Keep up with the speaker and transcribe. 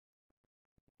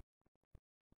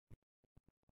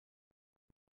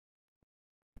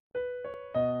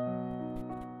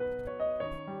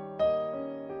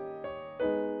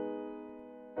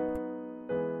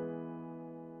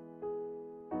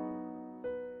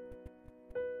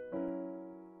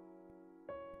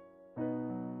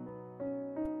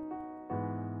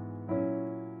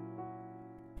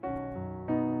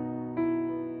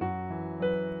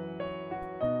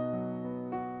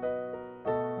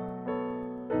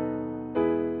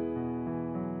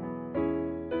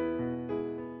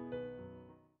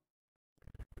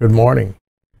Good morning,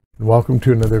 and welcome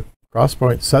to another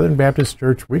Crosspoint Southern Baptist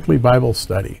Church weekly Bible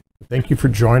study. Thank you for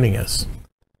joining us.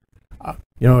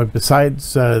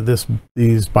 Besides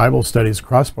these Bible studies,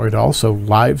 Crosspoint also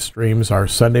live streams our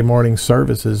Sunday morning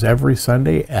services every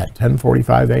Sunday at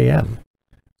 10:45 a.m.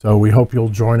 So we hope you'll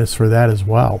join us for that as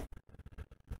well.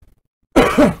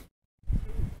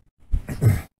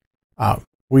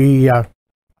 We have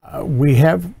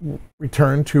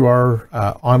returned to our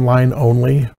online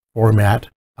only format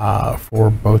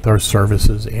for both our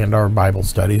services and our Bible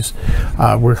studies.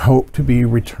 We hope to be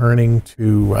returning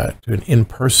to an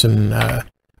in-person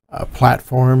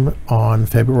platform on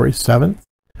February 7th.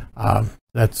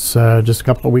 That's just a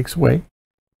couple of weeks away,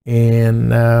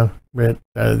 and those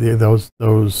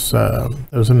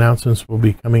announcements will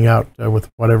be coming out with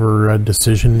whatever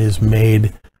decision is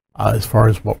made as far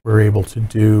as what we're able to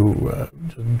do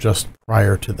just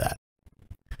prior to that.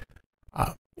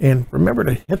 And remember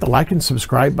to hit the like and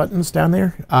subscribe buttons down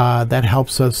there. That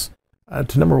helps us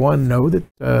to, number one, know that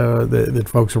that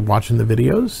folks are watching the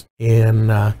videos,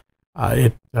 and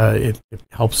it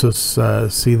helps us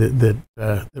see that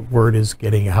the word is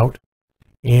getting out.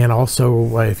 And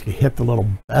also, if you hit the little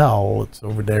bell, it's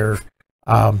over there.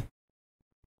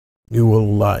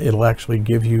 It'll actually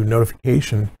give you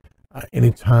notification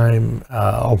anytime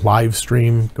a live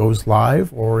stream goes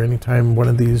live, or anytime one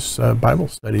of these Bible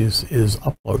studies is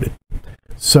uploaded.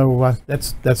 So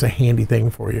that's a handy thing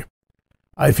for you.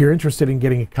 If you're interested in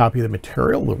getting a copy of the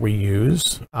material that we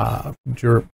use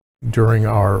during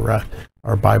our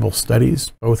Bible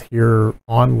studies, both here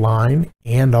online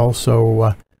and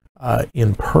also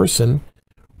in person,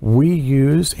 we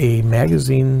use a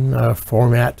magazine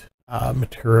format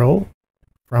material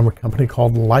from a company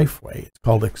called Lifeway. It's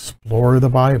called Explore the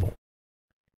Bible,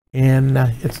 and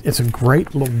it's a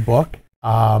great little book.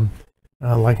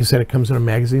 Like I said, it comes in a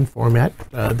magazine format.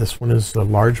 This one is a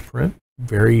large print,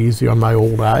 very easy on my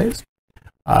old eyes.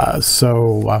 But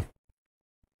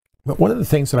one of the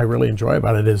things that I really enjoy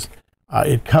about it is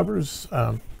it covers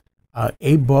a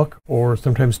book or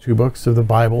sometimes two books of the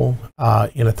Bible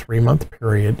in a 3-month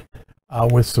period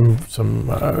with some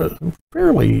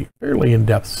fairly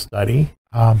in-depth study.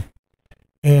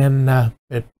 It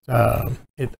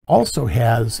also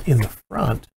has in the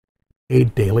front a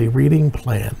daily reading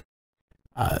plan.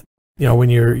 When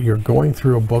you're going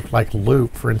through a book like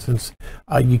Luke, for instance,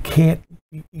 you can't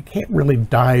really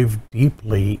dive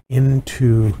deeply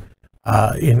into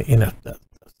in a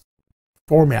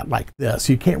format like this.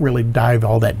 You can't really dive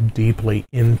all that deeply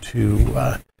into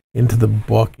the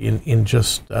book in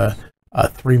just a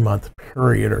 3-month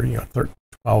period, or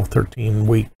 12,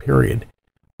 13-week period.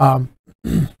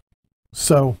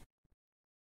 So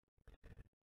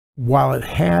while it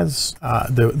has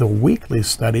the weekly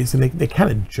studies, and they kind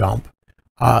of jump,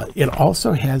 it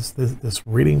also has this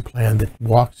reading plan that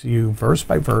walks you verse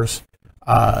by verse,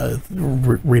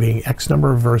 reading X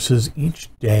number of verses each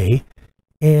day,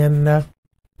 and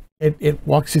it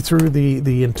walks you through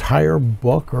the entire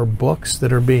book or books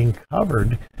that are being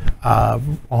covered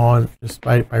on just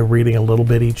by reading a little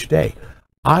bit each day.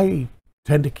 I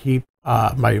tend to keep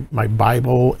my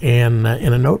Bible and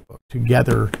in a notebook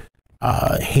together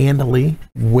handily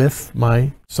with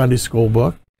my Sunday school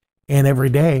book, and every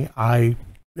day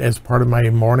as part of my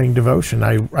morning devotion,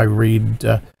 I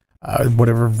read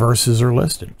whatever verses are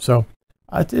listed. So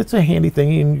it's a handy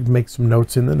thing. You can make some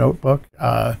notes in the notebook.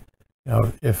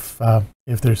 If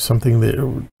there's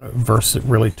something a verse that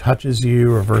really touches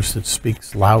you, or a verse that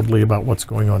speaks loudly about what's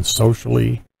going on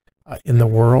socially in the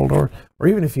world, or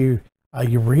even if you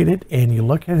read it and you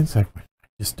look at it, it's like, I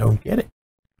just don't get it.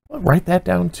 Well, write that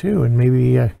down too, and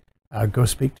maybe go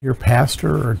speak to your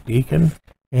pastor or deacon,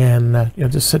 and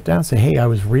just sit down and say, hey, I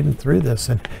was reading through this,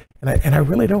 and I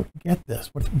really don't get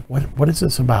this. What is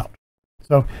this about?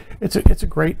 So it's a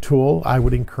great tool. I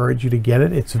would encourage you to get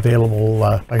it. It's available,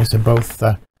 like I said, both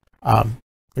in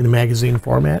the magazine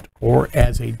format or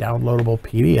as a downloadable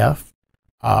PDF.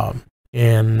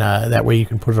 And that way you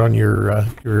can put it on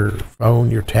your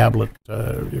phone, your tablet,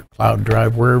 your cloud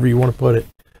drive, wherever you want to put it,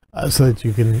 so that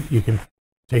you can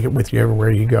take it with you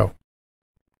everywhere you go.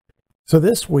 So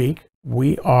this week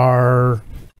we are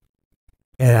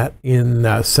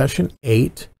in session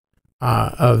 8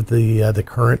 of the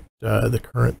current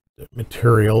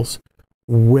materials,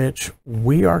 which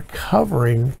we are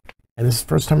covering, and this is the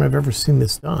first time I've ever seen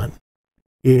this done,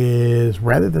 is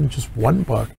rather than just one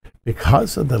book,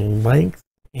 because of the length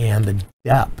and the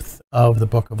depth of the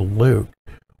book of Luke,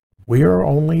 we are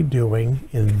only doing,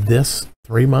 in this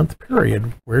 3-month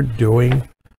period, we're doing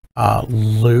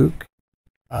Luke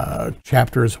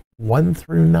chapters 1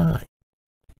 through 9.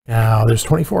 Now, there's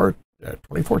 24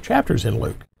 chapters in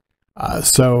Luke.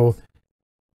 So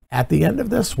at the end of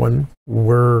this one,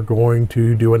 we're going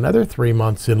to do another 3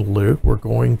 months in Luke. We're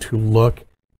going to look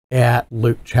at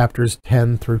Luke chapters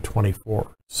 10 through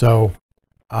 24. So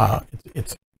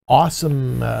it's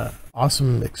awesome,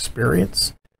 awesome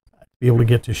experience to be able to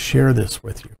get to share this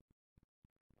with you.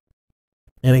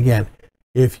 And again,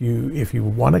 if you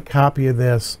want a copy of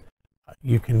this,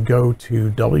 you can go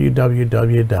to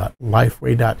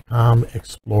www.lifeway.com,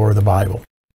 explore the Bible.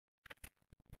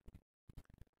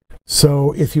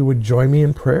 So if you would join me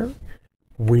in prayer,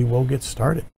 we will get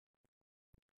started.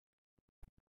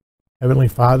 Heavenly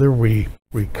Father, we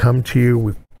come to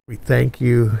you. We thank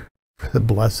you for the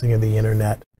blessing of the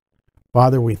internet.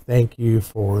 Father, we thank you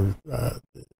for the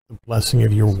blessing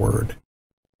of your word.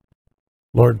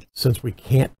 Lord, since we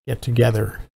can't get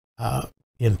together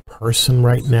in person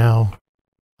right now,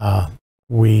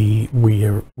 we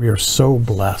are so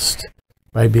blessed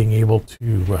by being able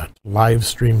to live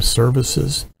stream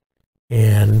services,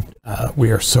 and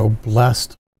we are so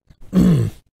blessed to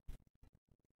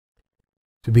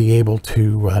be able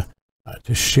to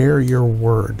share your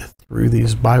word through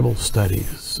these Bible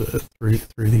studies through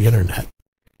the internet.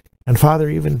 And Father,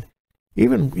 even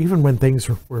when things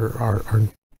are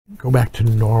go back to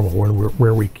normal,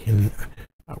 where we can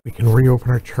reopen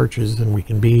our churches and we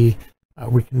can be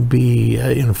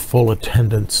in full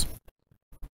attendance,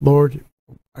 Lord,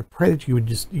 I pray that you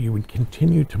would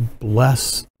continue to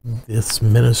bless this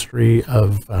ministry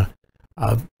of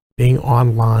being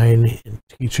online and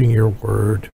teaching your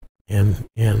word and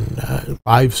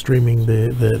live streaming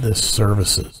the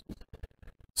services,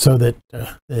 so that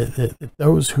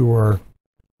those who are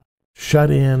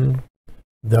shut in,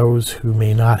 those who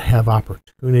may not have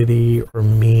opportunity or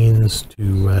means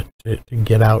to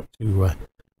get out to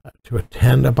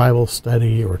attend a Bible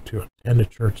study or to attend a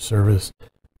church service,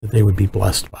 that they would be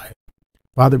blessed by it.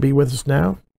 Father, be with us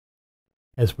now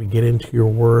as we get into your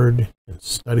word and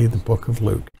study the book of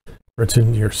Luke. For it's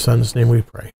in your Son's name we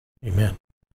pray. Amen.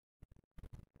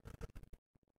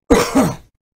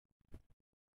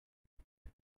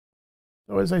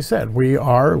 So as I said, we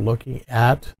are looking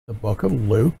at the book of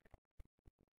Luke.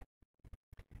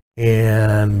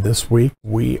 And this week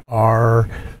we're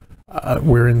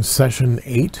in session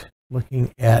 8,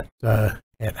 looking at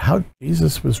how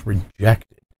Jesus was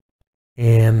rejected.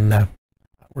 And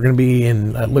we're going to be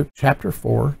in Luke chapter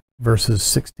 4, verses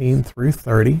 16 through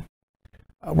 30.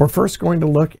 We're first going to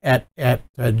look at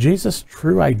Jesus'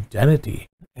 true identity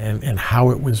and how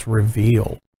it was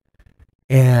revealed,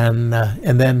 and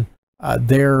then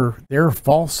their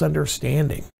false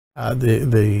understanding.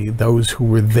 Those who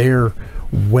were there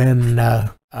when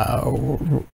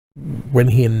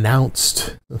he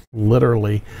announced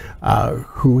literally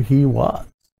who he was,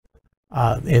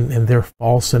 and their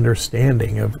false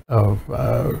understanding of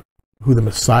who the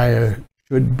Messiah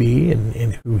should be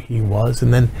and who he was,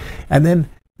 and then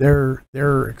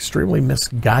their extremely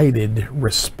misguided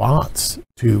response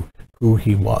to who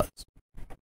he was.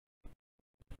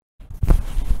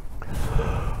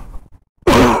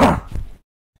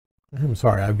 I'm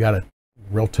sorry, I've got a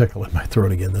real tickle in my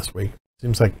throat again this week.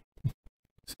 Seems like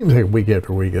week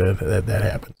after week that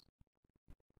happens.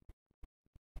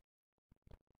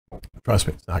 Trust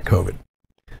me, it's not COVID.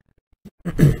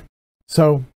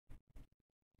 So,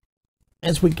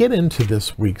 as we get into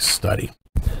this week's study,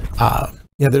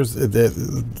 there's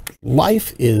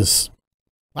life is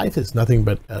nothing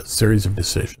but a series of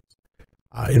decisions.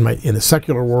 In the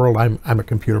secular world, I'm a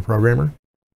computer programmer,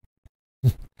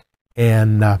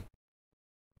 and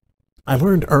I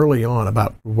learned early on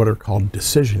about what are called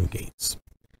decision gates,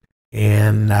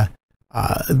 and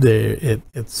this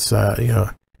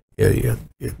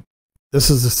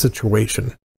is a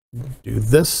situation: do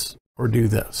this or do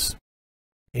this,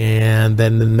 and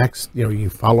then the next, you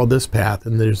follow this path,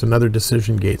 and there's another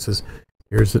decision gate says,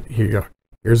 here's a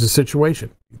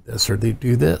situation: do this or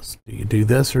do this. Do you do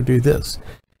this or do this?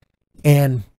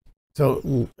 And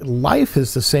so life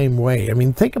is the same way. I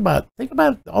mean, think about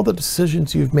all the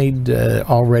decisions you've made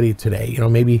already today.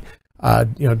 Maybe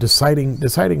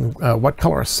deciding what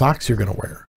color of socks you're going to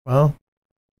wear. Well,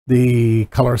 the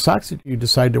color of socks that you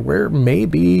decide to wear may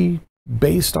be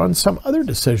based on some other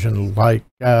decision, like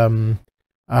I'm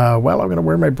going to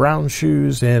wear my brown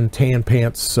shoes and tan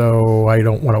pants, so I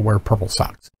don't want to wear purple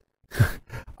socks.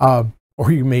 Or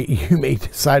you may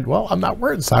decide, well, I'm not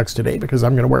wearing socks today because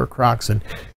I'm going to wear Crocs, and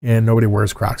nobody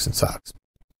wears Crocs and socks.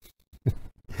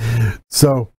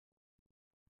 So,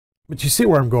 but you see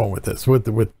where I'm going with this, with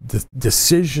the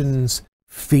decisions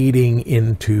feeding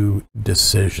into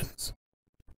decisions.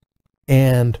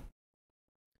 And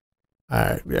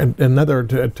another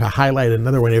to highlight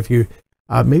another one, if you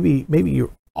maybe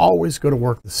always go to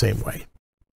work the same way.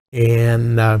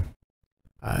 And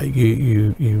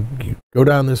you go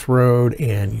down this road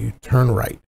and you turn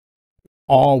right.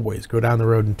 Always go down the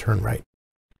road and turn right.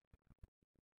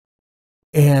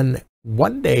 And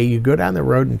one day you go down the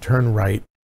road and turn right,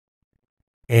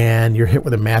 and you're hit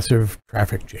with a massive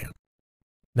traffic jam.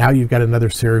 Now you've got another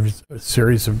series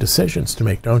of decisions to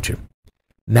make, don't you?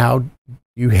 Now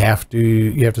you have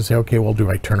to say, okay, well, do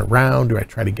I turn around? Do I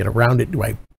try to get around it? Do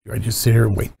I just sit here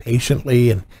and wait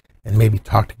patiently and maybe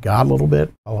talk to God a little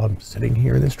bit while I'm sitting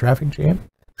here in this traffic jam?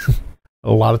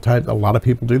 A lot of times, a lot of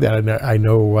people do that. I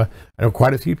know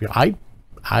quite a few people.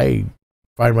 I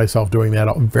find myself doing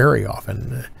that very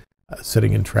often,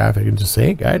 sitting in traffic and just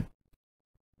saying, hey, God,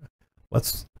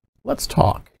 let's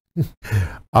talk.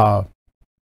 But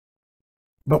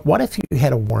what if you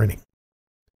had a warning?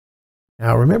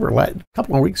 Now, remember, a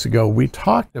couple of weeks ago, we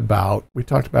talked about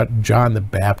John the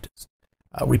Baptist.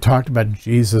 We talked about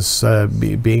Jesus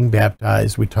being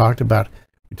baptized. We talked about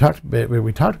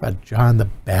John the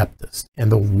Baptist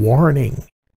and the warning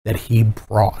that he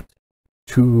brought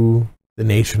to the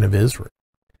nation of Israel.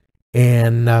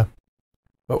 And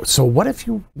so, what if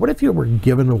you were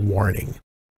given a warning?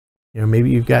 You know,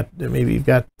 maybe you've got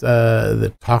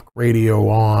the talk radio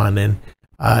on, and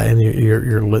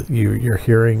you're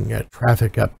hearing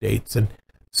traffic updates, and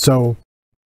so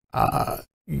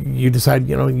you decide,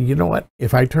 you know what?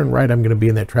 If I turn right, I'm going to be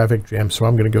in that traffic jam, so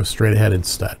I'm going to go straight ahead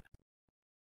instead.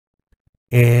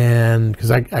 And because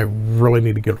I really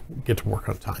need to get to work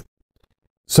on time.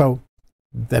 So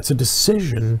that's a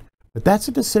decision, but that's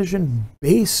a decision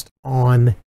based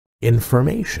on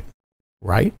information,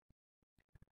 right?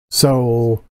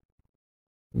 So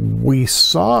we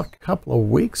saw a couple of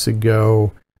weeks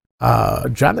ago,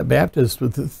 John the Baptist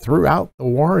threw out the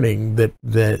warning that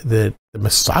the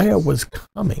Messiah was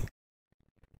coming.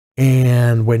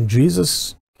 And when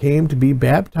Jesus came to be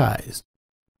baptized,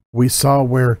 we saw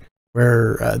where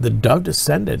the dove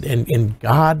descended, and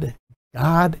God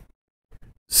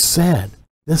said,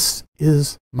 "This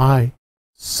is my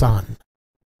son."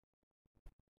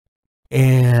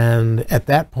 And at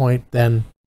that point, then,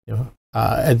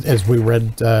 as we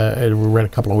read a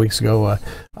couple of weeks ago,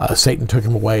 Satan took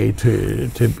him away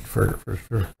for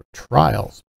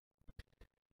trials.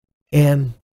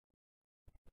 And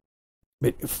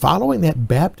following that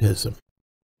baptism,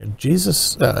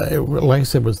 Jesus, like I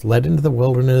said, was led into the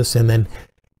wilderness, and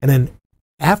then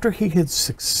after he had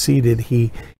succeeded,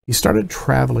 he started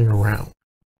traveling around,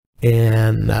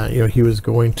 and he was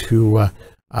going to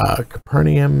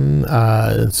Capernaum,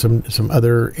 some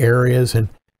other areas, and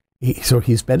so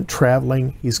he's been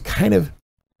traveling. He's kind of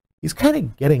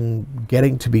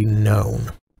getting to be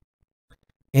known,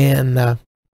 and there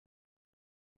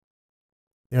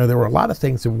were a lot of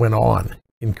things that went on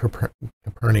in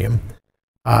Capernaum.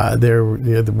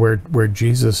 Where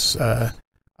Jesus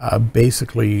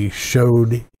basically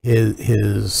showed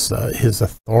his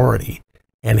authority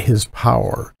and his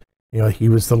power. He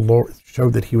was the Lord,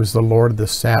 showed that he was the Lord of the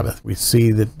Sabbath. We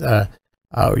see that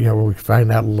we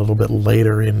find out a little bit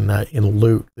later in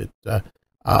Luke that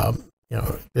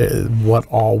what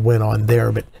all went on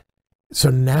there. But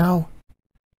so now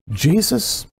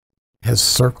Jesus has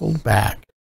circled back,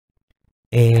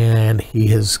 and he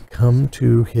has come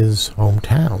to his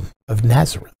hometown of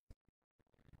Nazareth.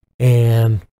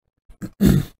 And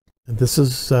this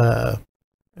is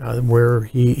where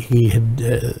he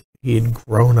had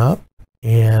grown up,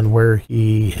 and where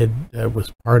he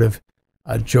was part of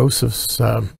Joseph's,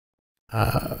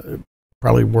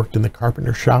 probably worked in the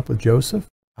carpenter shop with Joseph.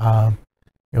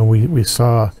 We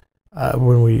saw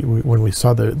when we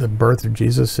saw the birth of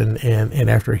Jesus, and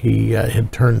after he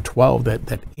had turned 12,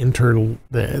 that inter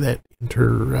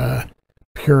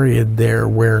period there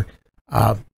where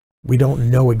we don't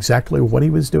know exactly what he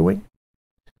was doing.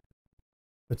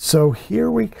 But so here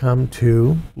we come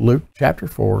to Luke chapter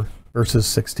 4, verses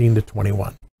 16 to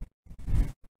 21.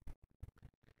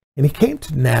 And he came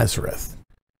to Nazareth,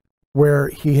 where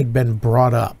he had been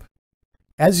brought up.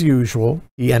 As usual,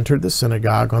 he entered the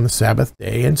synagogue on the Sabbath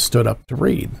day and stood up to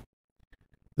read.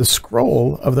 The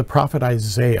scroll of the prophet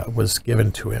Isaiah was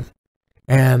given to him,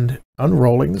 and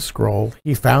unrolling the scroll,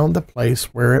 he found the place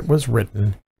where it was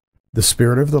written, "The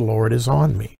Spirit of the Lord is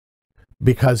on me,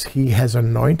 because he has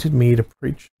anointed me to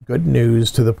preach good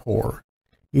news to the poor.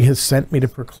 He has sent me to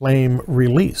proclaim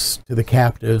release to the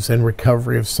captives and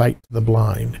recovery of sight to the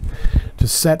blind, to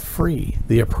set free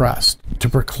the oppressed, to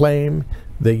proclaim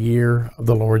the year of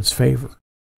the Lord's favor."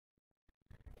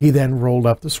 He then rolled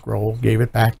up the scroll, gave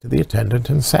it back to the attendant,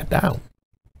 and sat down.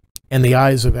 And the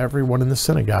eyes of everyone in the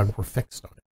synagogue were fixed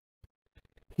on him.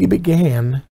 He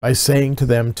began by saying to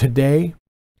them, "Today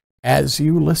as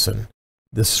you listen,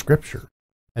 this scripture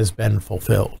has been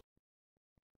fulfilled.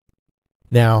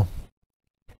 Now,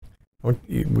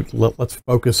 let's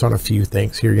focus on a few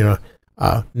things here.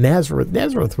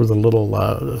 Nazareth was a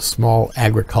little small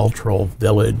agricultural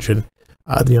village, and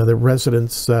the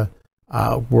residents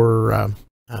were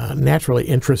naturally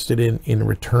interested in the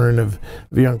return of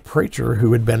the young preacher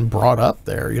who had been brought up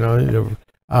there.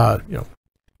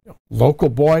 Local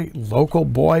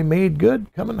boy made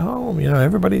good coming home.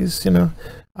 Everybody's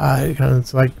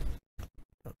it's like,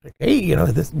 hey,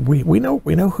 we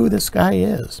know who this guy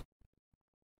is.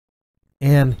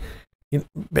 And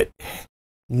but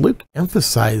Luke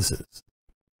emphasizes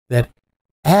that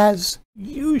as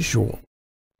usual,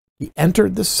 he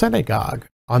entered the synagogue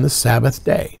on the Sabbath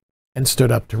day and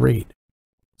stood up to read.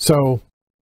 So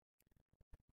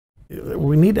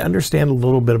we need to understand a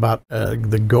little bit about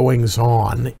the goings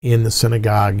on in the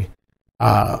synagogue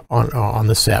on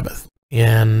the Sabbath.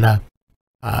 And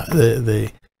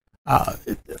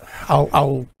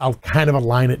I'll kind of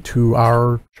align it to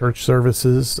our church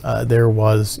services. There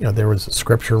was a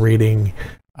scripture reading.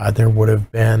 There would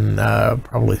have been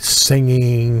probably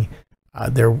singing.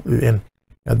 There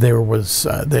was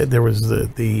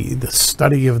the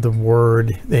study of the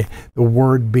word. The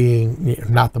word being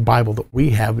not the Bible that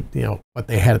we have. What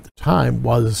they had at the time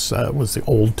was the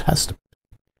Old Testament.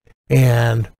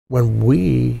 And when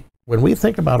we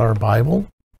think about our Bible,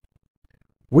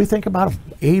 we think about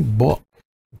a book.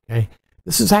 Okay,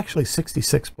 this is actually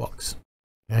 66 books.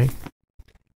 Okay,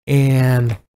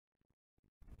 and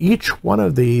each one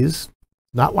of these,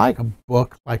 not like a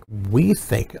book like we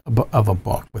think of a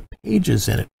book with pages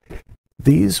in it.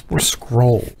 These were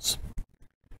scrolls,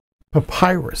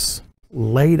 papyrus,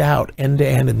 laid out end to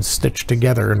end and stitched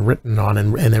together and written on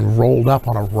and then rolled up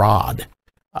on a rod.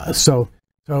 So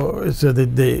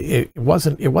it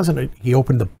wasn't he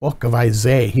opened the book of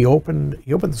Isaiah. He opened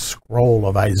the scroll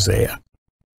of Isaiah,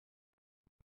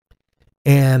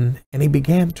 and he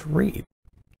began to read.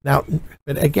 Now,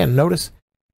 but again, notice,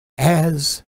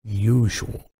 as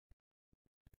usual.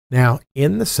 Now,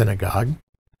 in the synagogue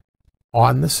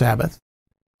on the Sabbath,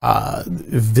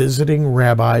 visiting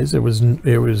rabbis, it was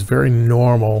very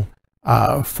normal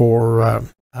for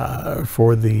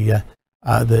the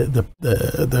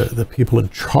people in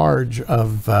charge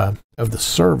of the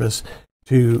service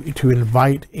to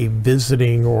invite a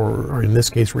visiting or in this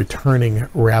case returning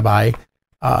rabbi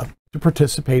to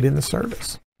participate in the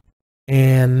service.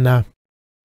 And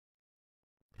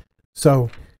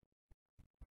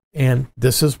and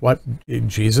this is what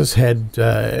Jesus had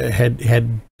done.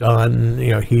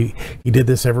 He did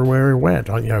this everywhere he went.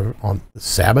 On the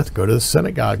Sabbath, go to the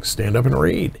synagogue, stand up and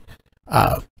read.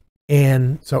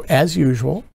 And so, as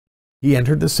usual, he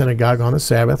entered the synagogue on the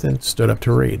Sabbath and stood up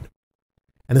to read.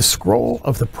 And the scroll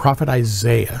of the prophet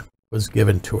Isaiah was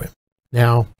given to him.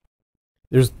 Now,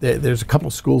 there's a couple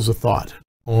schools of thought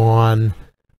on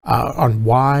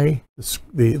why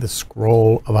the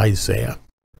scroll of Isaiah.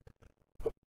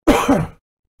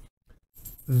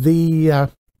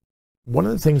 One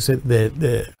of the things that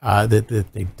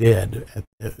they did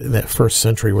in that first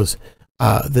century was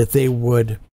that they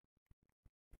would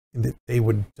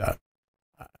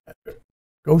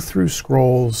go through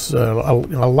scrolls. A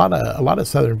lot of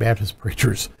Southern Baptist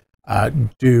preachers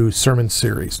do sermon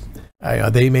series.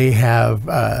 They may have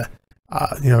an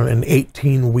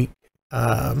 18-week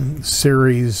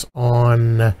series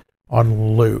on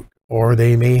Luke, or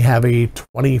they may have a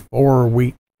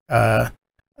 24-week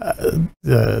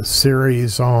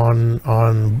series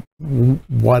on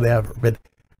whatever. But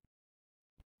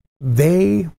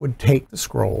they would take the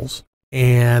scrolls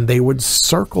and they would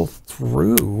circle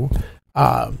through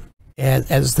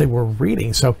as they were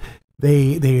reading. So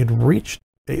they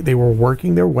were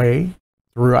working their way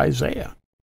through Isaiah.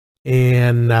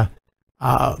 And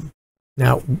now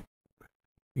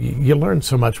you learn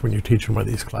so much when you're teaching one of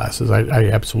these classes. I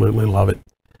absolutely love it.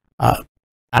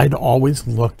 I'd always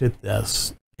looked at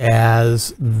this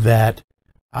as that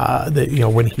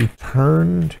when he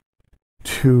turned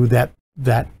to that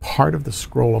part of the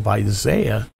scroll of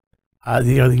Isaiah,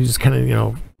 he just kind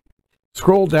of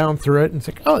scroll down through it and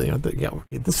think,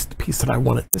 this is the piece that I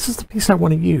wanted. This is the piece I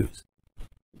want to use.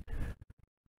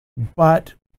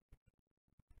 But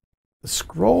the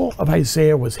scroll of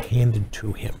Isaiah was handed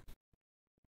to him.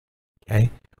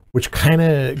 Okay, which kind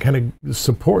of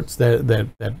supports that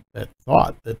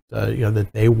thought that that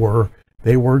they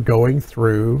were going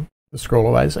through the scroll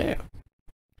of Isaiah.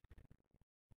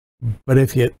 But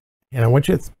if I want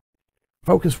you to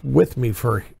focus with me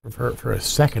for a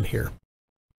second here.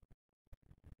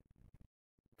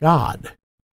 God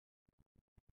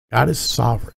is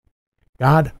sovereign.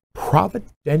 God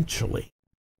providentially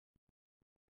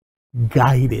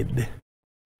guided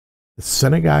the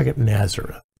synagogue at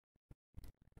Nazareth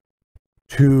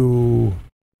to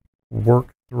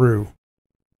work through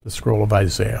the scroll of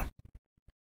Isaiah.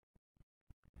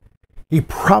 He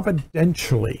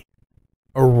providentially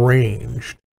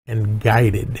arranged and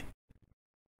guided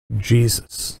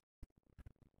Jesus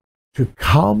to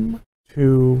come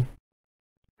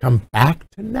back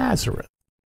to Nazareth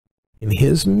in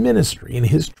his ministry, in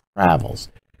his travels,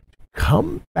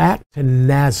 come back to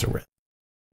Nazareth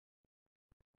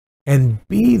and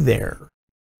be there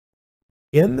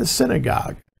in the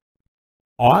synagogue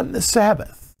on the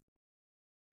Sabbath,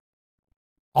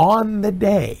 on the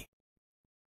day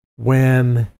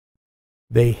when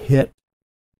they hit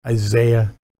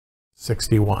Isaiah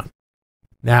 61.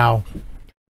 Now,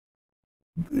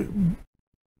 let me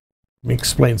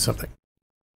explain something.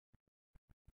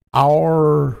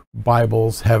 Our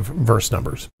Bibles have verse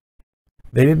numbers.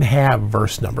 They didn't have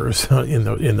verse numbers in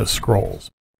the scrolls.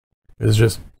 It was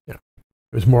just, it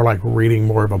was more like reading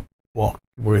more of a book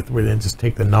where they just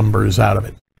take the numbers out of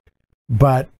it.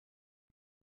 But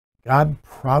God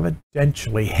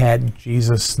providentially had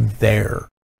Jesus there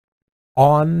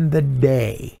on the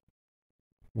day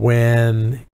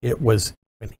when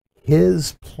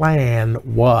his plan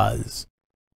was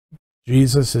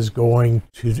Jesus is going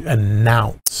to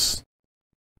announce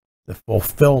the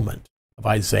fulfillment of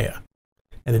Isaiah.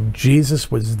 And that Jesus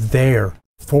was there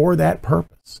for that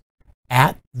purpose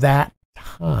at that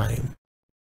time.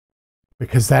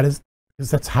 Because that's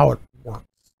how it works.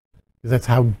 Because that's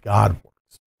how God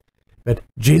works. But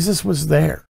Jesus was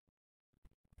there.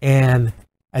 And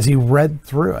as he read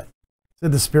through it, he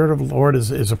said, the Spirit of the Lord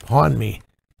is upon me.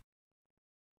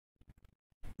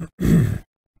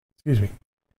 Excuse me.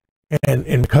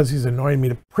 And because he's anointed me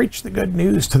to preach the good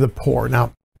news to the poor.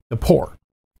 Now, the poor,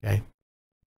 okay?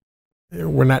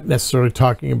 We're not necessarily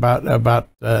talking about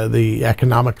the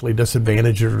economically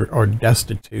disadvantaged or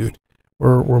destitute.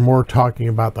 We're more talking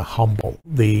about the humble,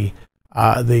 the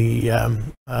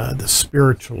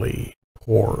spiritually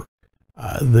poor,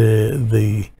 again,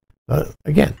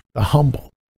 the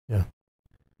humble. Yeah.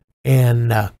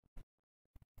 And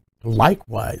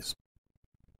likewise,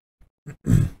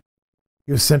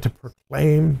 he was sent to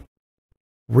proclaim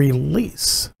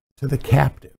release to the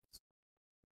captives.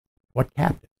 What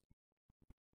captives?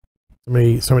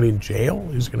 Somebody in jail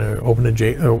who's going to open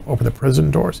the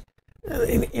prison doors?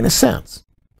 In a sense,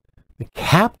 the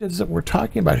captives that we're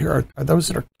talking about here are those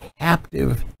that are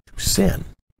captive to sin.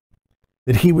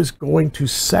 That he was going to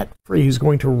set free. He's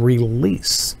going to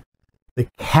release the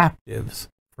captives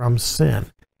from sin.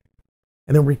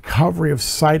 And the recovery of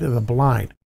sight of the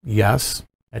blind. Yes,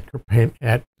 at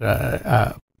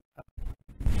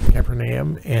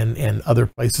Capernaum and other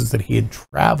places that he had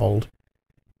traveled,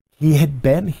 he had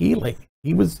been healing.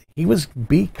 He was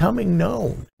becoming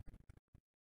known.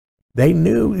 They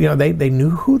knew, they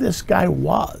knew who this guy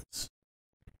was.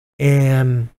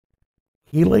 And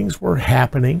healings were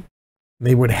happening.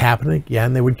 They would happen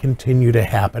again. They would continue to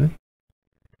happen.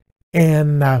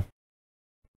 And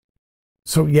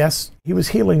so yes, he was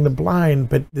healing the blind,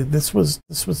 but this was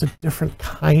a different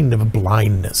kind of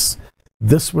blindness.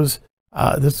 This was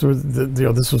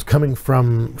coming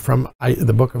from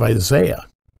the book of Isaiah.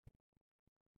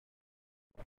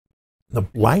 The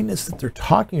blindness that they're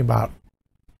talking about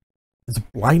is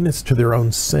blindness to their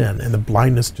own sin and the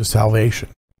blindness to salvation.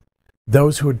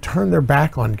 Those who had turned their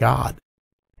back on God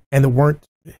and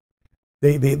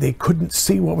they couldn't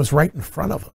see what was right in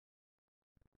front of them.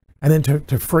 And then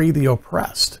to free the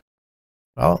oppressed.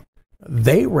 Well,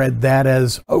 they read that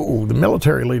as, the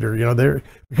military leader,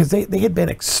 because they had been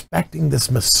expecting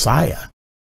this Messiah.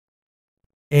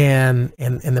 And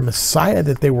the Messiah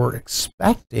that they were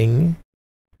expecting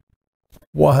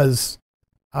was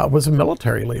a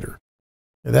military leader.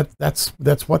 That's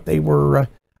what they were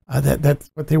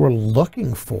that's what they were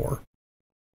looking for.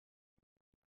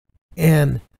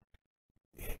 And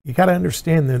you got to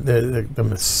understand that the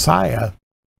Messiah,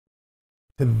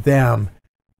 to them,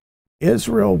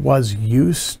 Israel was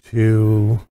used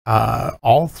to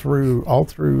all through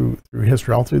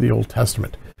history, all through the Old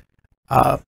Testament.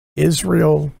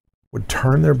 Israel would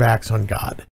turn their backs on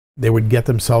God. They would get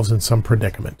themselves in some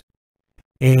predicament,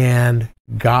 and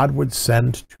God would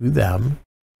send to them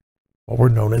what were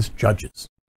known as judges.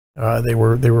 They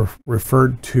were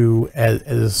referred to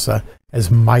as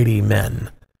mighty men.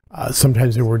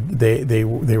 Sometimes they were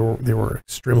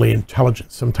extremely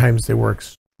intelligent. Sometimes they were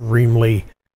extremely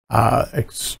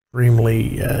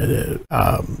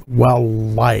well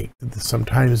liked.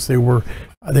 Sometimes they were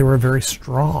very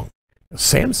strong.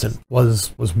 Samson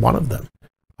was one of them.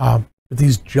 But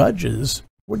these judges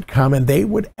would come and they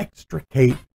would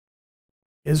extricate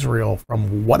Israel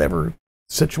from whatever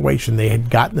situation they had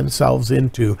gotten themselves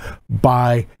into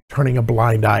by turning a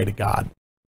blind eye to God.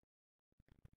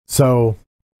 So,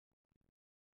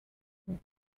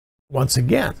 once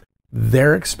again,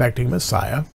 they're expecting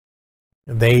Messiah.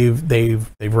 They've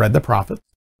read the prophets.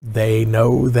 They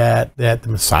know that the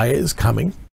Messiah is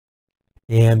coming.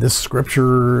 And this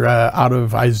scripture out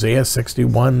of Isaiah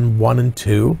 61, 1 and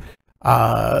 2,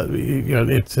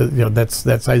 that's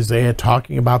Isaiah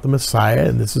talking about the Messiah,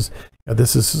 and this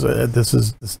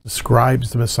describes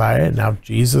the Messiah. And now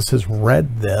Jesus has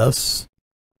read this,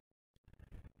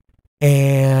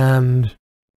 and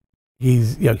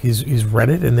he's read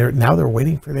it, and they're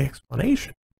waiting for the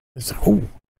explanation. It's like, oh,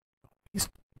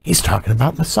 he's talking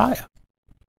about Messiah,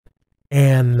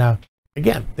 and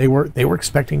again, they were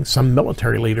expecting some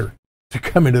military leader to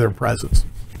come into their presence.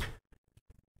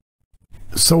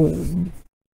 So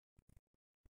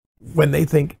when they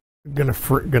think gonna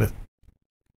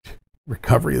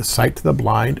recover the sight to the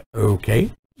blind,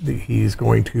 okay, he's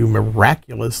going to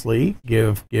miraculously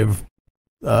give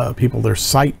people their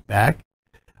sight back,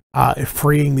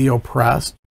 freeing the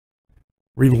oppressed,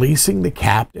 releasing the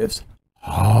captives.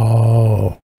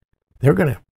 Oh,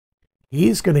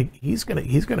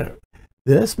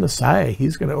 this Messiah,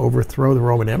 he's gonna overthrow the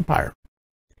Roman Empire.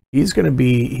 He's going to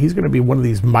be one of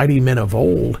these mighty men of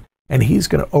old, and he's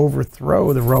going to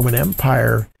overthrow the Roman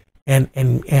Empire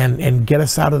and get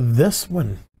us out of this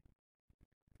one.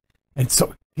 And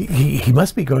so he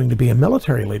must be going to be a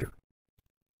military leader.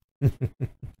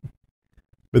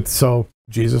 But so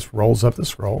Jesus rolls up the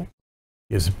scroll,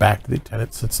 gives it back to the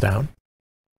attendant, sits down,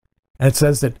 and it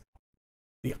says that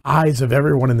the eyes of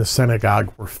everyone in the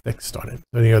synagogue were fixed on it.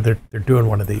 So, they're doing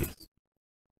one of these.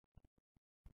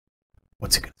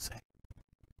 What's he going to say?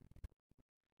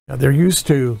 Now they're used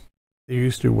to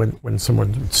when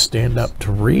someone would stand up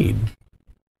to read,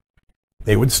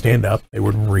 they would stand up, they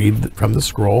would read from the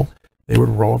scroll, they would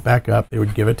roll it back up, they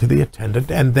would give it to the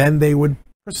attendant, and then they would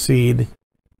proceed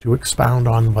to expound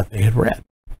on what they had read.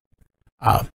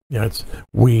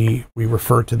 We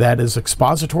refer to that as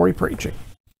expository preaching.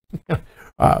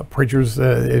 Preachers,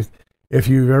 if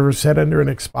you've ever sat under an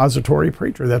expository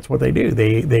preacher, that's what they do.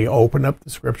 They open up the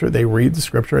scripture, they read the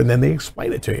scripture, and then they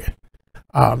explain it to you.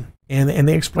 And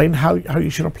they explain how you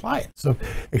should apply it. So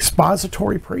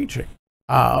expository preaching,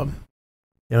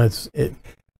 that's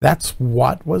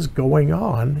what was going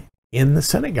on in the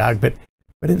synagogue. But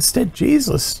instead,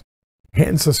 Jesus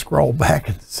hands the scroll back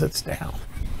and sits down.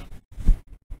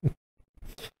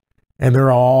 And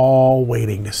they're all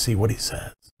waiting to see what he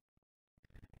says.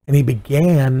 And he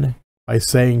began by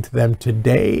saying to them,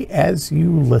 "Today, as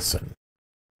you listen,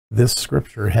 this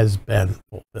scripture has been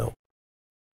fulfilled."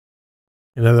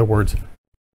 In other words,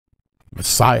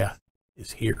 Messiah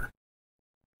is here.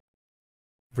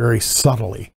 Very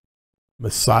subtly,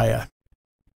 Messiah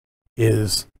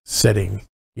is sitting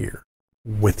here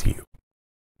with you.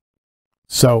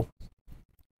 So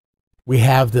we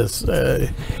have this.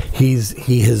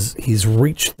 He's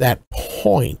reached that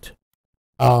point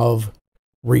of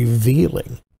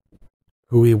revealing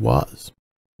who he was.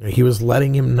 He was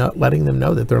letting them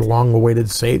know that their long-awaited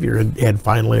Savior had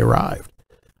finally arrived.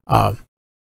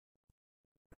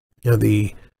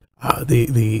 The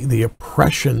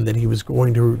oppression that he was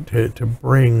going to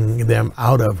bring them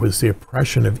out of was the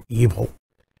oppression of evil.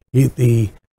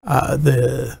 The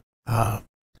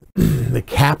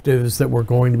captives that were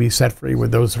going to be set free were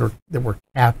those that were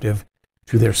captive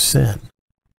to their sin.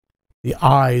 The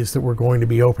eyes that were going to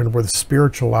be opened were the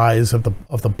spiritual eyes of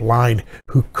the blind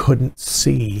who couldn't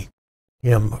see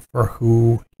him for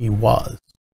who he was,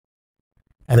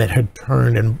 and that had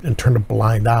turned a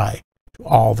blind eye to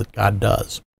all that God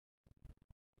does.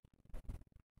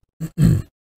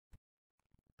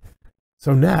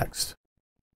 So next,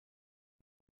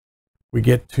 we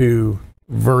get to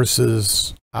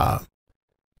verses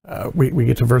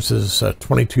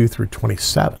 22 through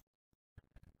 27.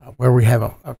 Where we have a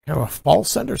kind of a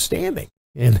false understanding,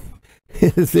 and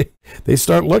they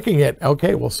start looking at,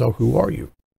 okay, well, so who are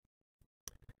you?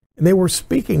 And they were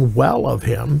speaking well of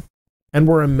him and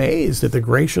were amazed at the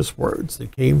gracious words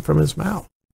that came from his mouth.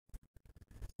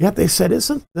 Yet they said,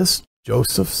 "Isn't this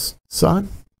Joseph's son?"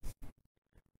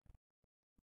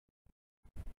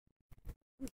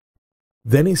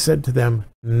 Then he said to them,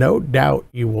 "No doubt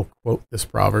you will quote this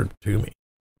proverb to me.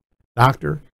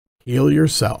 Doctor, heal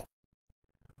yourself.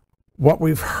 What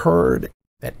we've heard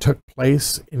that took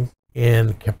place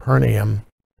in Capernaum,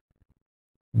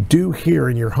 do here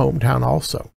in your hometown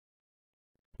also."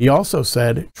 He also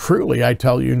said, "Truly I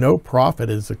tell you, no prophet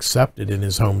is accepted in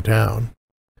his hometown.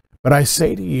 But I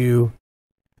say to you,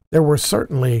 there were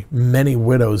certainly many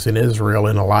widows in Israel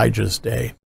in Elijah's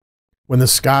day, when the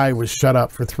sky was shut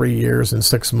up for 3 years and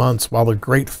 6 months, while the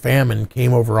great famine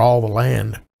came over all the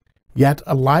land. Yet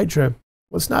Elijah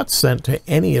was not sent to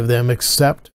any of them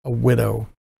except a widow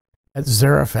at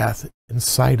Zarephath in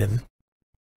Sidon.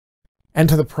 And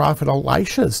to the prophet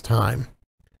Elisha's time,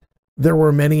 there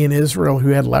were many in Israel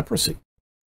who had leprosy,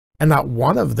 and not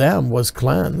one of them was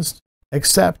cleansed,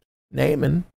 except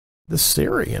Naaman the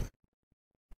Syrian.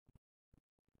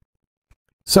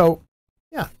 So,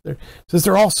 yeah, since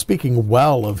they're all speaking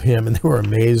well of him and they were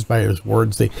amazed by his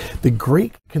words, the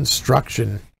Greek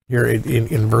construction here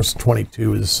in verse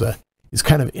 22 is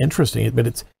kind of interesting, but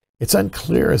it's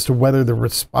unclear as to whether the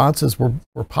responses were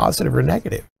positive or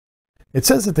negative. It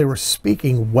says that they were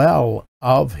speaking well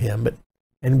of him,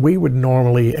 and we would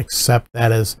normally accept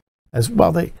that as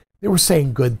well. They were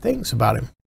saying good things about him,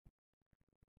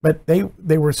 but they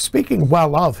were speaking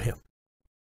well of him.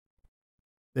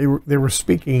 They were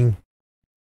speaking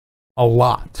a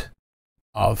lot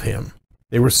of him.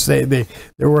 They were saying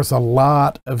there was a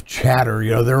lot of chatter.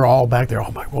 You know, they're all back there.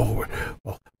 Oh my! Well,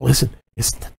 listen,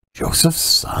 is that Joseph's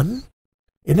son?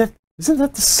 Isn't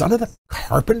that the son of the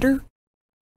carpenter?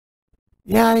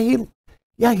 Yeah, he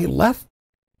left.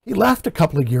 He left a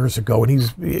couple of years ago, and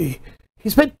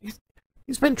he's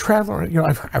been traveling. You know,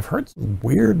 I've heard some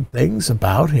weird things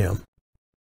about him,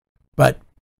 but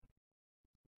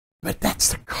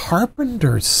that's the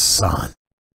carpenter's son.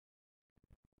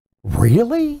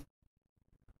 Really?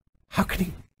 How can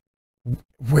he?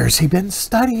 Where's he been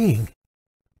studying?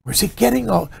 Where's he getting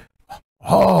all?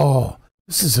 Oh,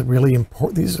 this is really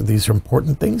important. These are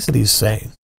important things that he's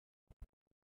saying.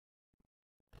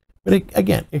 But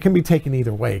again, it can be taken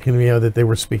either way. It can be that they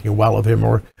were speaking well of him,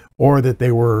 or that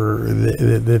they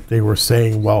were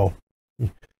saying, well,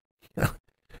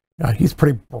 he's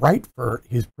pretty bright for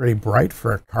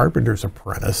a carpenter's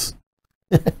apprentice.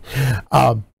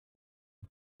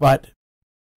 But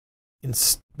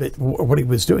what he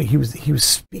was doing, he was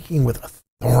speaking with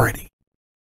authority,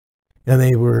 and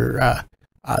they were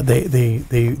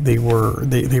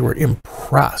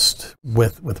impressed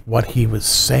with what he was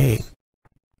saying.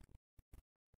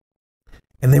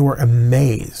 And they were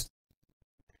amazed.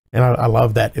 And I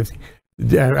love that.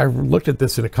 I looked at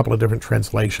this in a couple of different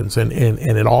translations, and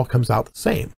it all comes out the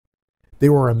same. They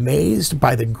were amazed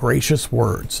by the gracious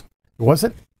words. It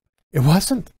wasn't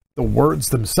the words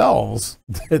themselves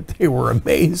that they were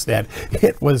amazed at.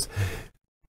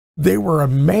 They were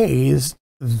amazed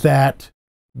that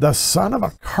the son of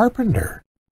a carpenter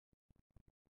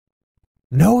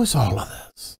knows all of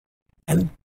this and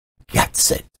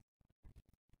gets it.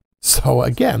 So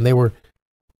again, they were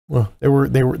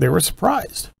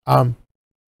surprised.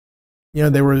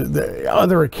 There were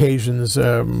other occasions.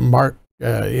 In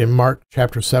Mark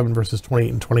chapter 7, verses 28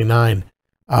 and 29,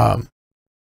 and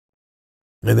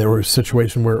there was a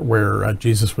situation where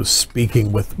Jesus was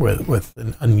speaking with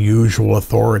an unusual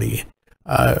authority.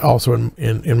 Also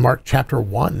in Mark chapter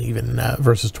 1, even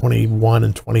verses 21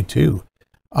 and 22,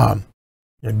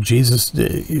 Jesus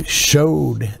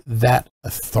showed that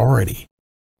authority.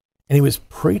 And he was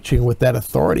preaching with that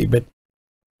authority, but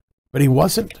he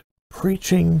wasn't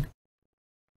preaching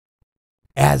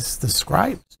as the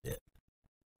scribes did.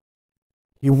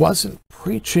 He wasn't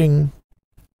preaching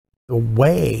the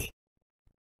way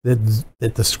that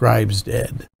the scribes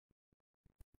did.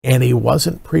 And he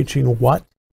wasn't preaching what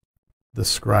the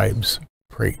scribes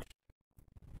preached.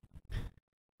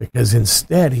 Because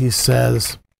instead he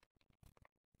says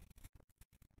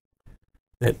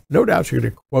that no doubt you're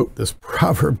going to quote this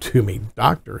proverb to me,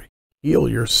 "Doctor, heal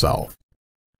yourself."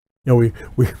 You know,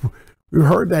 we've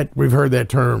heard that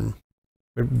term.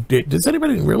 Does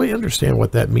anybody really understand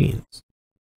what that means?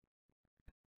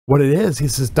 What it is, he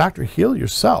says, "Doctor, heal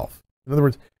yourself." In other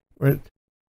words,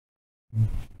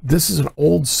 this is an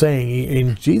old saying.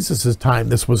 In Jesus' time,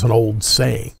 this was an old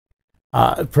saying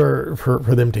for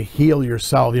them to heal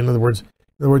yourself. In other words,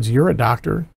 you're a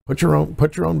doctor. Put your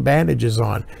own bandages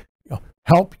on.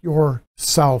 Help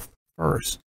yourself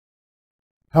first.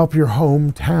 Help your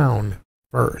hometown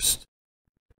first.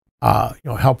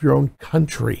 Help your own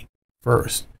country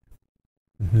first.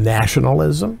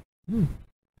 Nationalism? How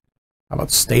about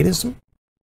statism?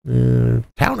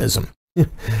 Townism.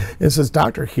 It says,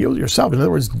 "Doctor, heal yourself." In other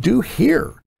words, do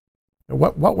here.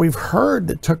 What we've heard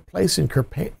that took place in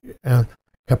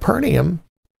Capernaum,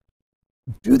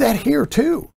 do that here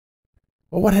too.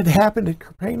 Well, what had happened at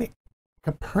Capernaum?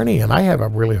 I have a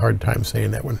really hard time saying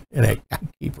that one, and I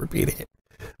keep repeating it.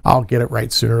 I'll get it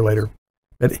right sooner or later.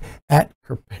 But at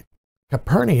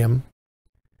Capernaum,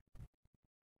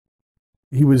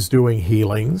 he was doing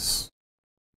healings.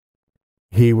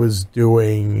 He was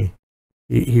doing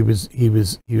he was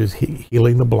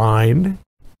healing the blind.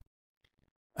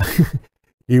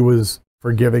 He was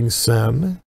forgiving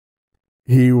sin.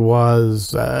 He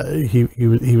was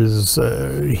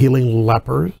healing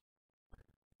lepers.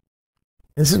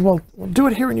 And he said, well, do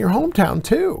it here in your hometown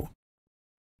too.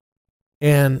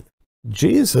 And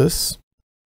Jesus,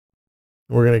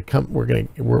 I'm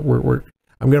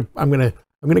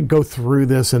gonna go through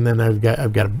this, and then I've got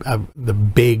the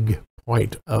big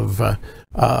point of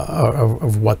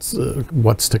what's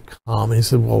to come. And he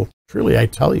said, well, truly I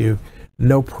tell you,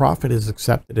 no prophet is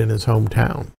accepted in his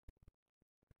hometown.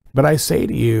 But I say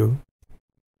to you,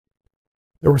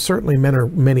 there were certainly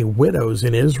many widows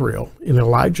in Israel in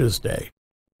Elijah's day,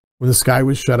 when the sky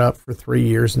was shut up for 3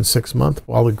 years and 6 months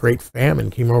while the great famine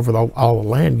came over all the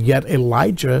land. Yet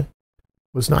Elijah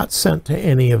was not sent to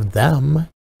any of them,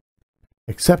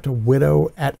 except a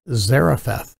widow at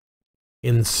Zarephath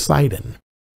in Sidon.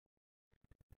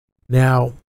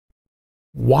 Now,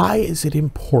 why is it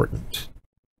important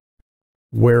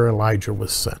where Elijah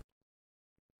was sent?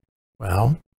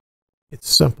 Well,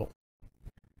 it's simple.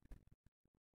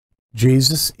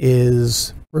 Jesus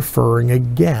is referring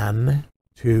again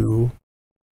to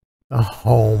the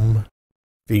home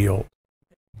field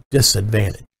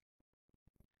disadvantage.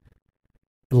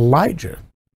 Elijah,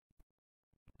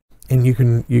 and you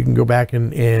can go back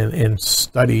and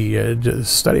study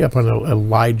up on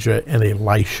Elijah and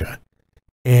Elisha.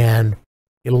 And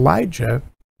Elijah,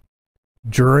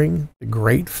 during the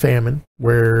great famine,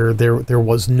 where there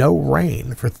was no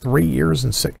rain for 3 years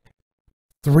and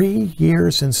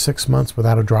 6 months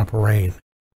without a drop of rain.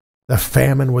 The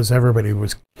famine was everybody,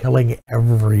 was killing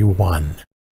everyone.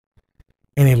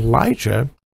 And Elijah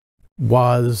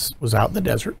was out in the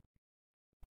desert.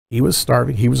 He was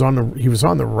starving. He was on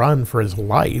the run for his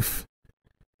life,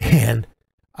 and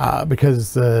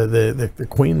because the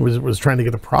queen was trying to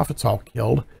get the prophets all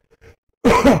killed,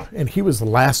 and he was the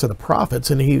last of the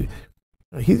prophets, and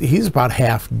he's about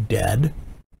half dead.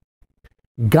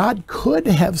 God could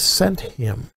have sent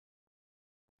him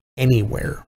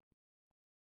anywhere.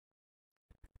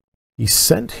 He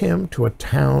sent him to a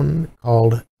town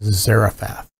called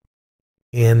Zarephath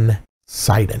in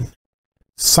Sidon.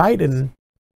 Sidon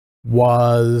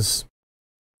was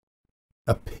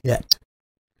a pit.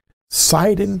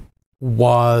 Sidon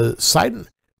was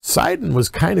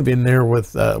kind of in there with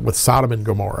Sodom and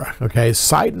Gomorrah. Okay,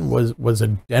 Sidon was a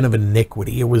den of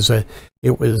iniquity. It was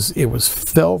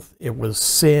filth. It was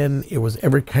sin. It was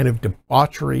every kind of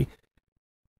debauchery.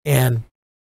 And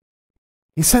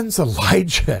he sends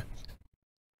Elijah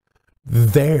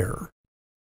there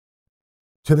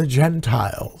to the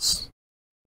Gentiles.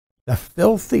 The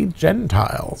filthy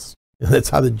Gentiles. That's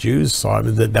how the Jews saw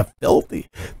him.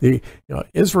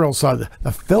 Israel saw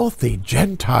the filthy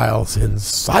Gentiles in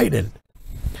Sidon.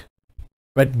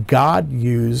 But God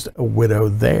used a widow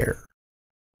there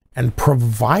and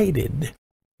provided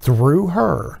through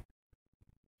her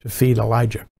to feed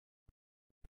Elijah.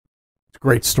 It's a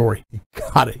great story. You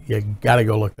gotta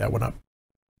go look that one up.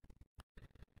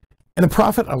 And the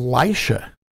prophet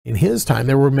Elisha, in his time,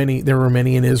 there were many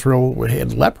in Israel who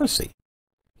had leprosy,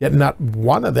 yet not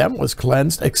one of them was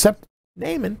cleansed except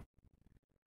Naaman.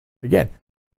 Again,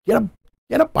 get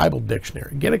a Bible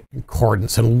dictionary, get a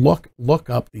concordance, and look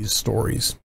up these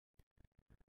stories.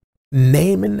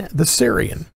 Naaman the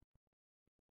Syrian.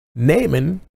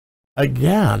 Naaman,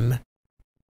 again,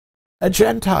 a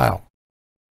Gentile.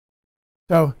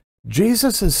 So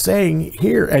Jesus is saying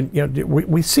here, and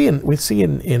we see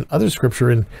in other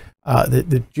scripture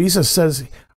that Jesus says,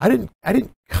 I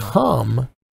didn't come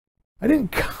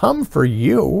for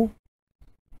you.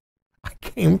 I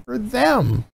came for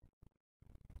them.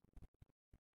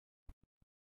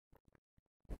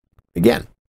 Again,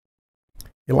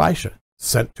 Elisha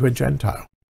sent to a Gentile,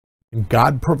 and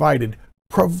God provided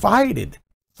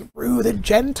through the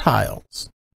Gentiles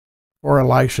for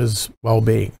Elisha's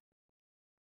well-being.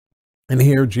 And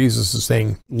here Jesus is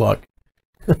saying, look,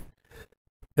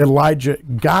 Elijah,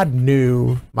 God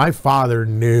knew, my Father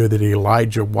knew that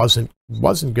Elijah wasn't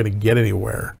going to get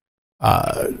anywhere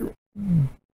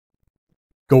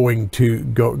going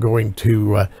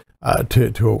to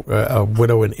a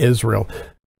widow in Israel.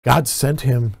 God sent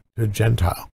him to a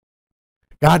Gentile.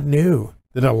 God knew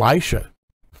that Elisha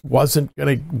wasn't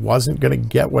going to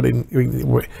get what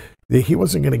he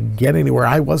wasn't going to get anywhere.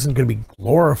 I wasn't going to be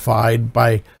glorified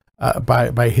by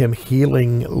him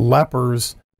healing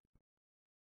lepers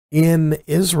in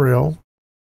Israel.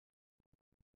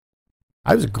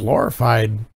 I was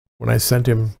glorified when I sent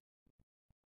him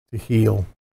to heal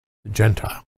the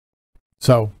Gentile.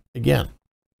 So again,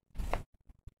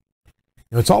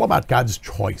 It's all about God's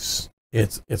choice.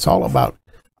 It's all about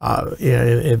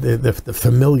the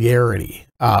familiarity.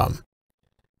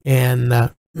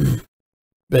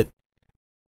 But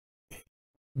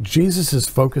Jesus is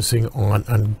focusing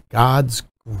on God's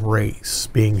grace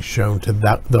being shown to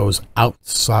those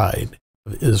outside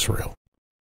of Israel.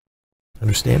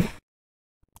 Understand it?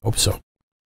 Hope so.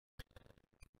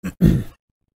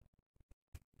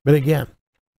 But again,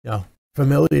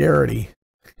 familiarity,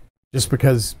 just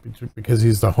because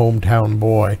he's the hometown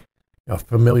boy,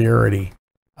 familiarity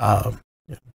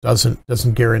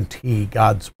doesn't guarantee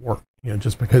God's work.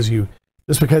 Just because you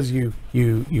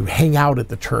hang out at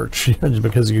the church, just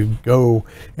because you go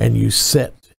and you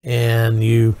sit and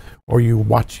you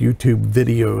watch YouTube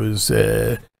videos,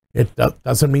 it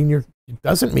doesn't mean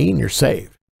you're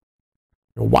saved.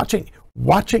 Watching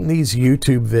these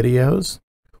YouTube videos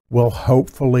will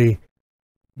hopefully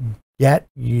get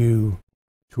you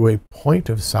to a point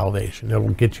of salvation. It'll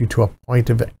get you to a point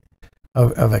of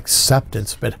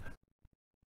acceptance, but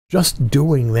just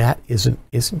doing that isn't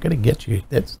going to get you.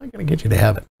 That's not going to get you to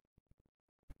heaven.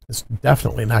 It's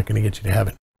definitely not going to get you to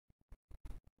heaven.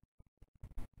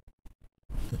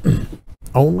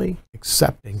 Only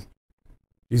accepting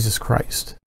Jesus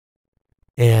Christ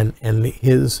and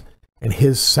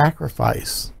his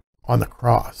sacrifice on the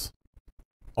cross,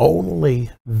 only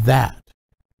that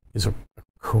is a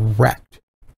correct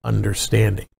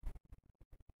understanding.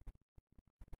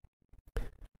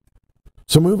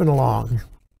 So moving along,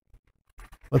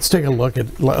 let's take a look at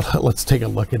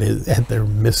their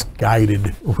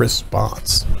misguided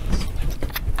response.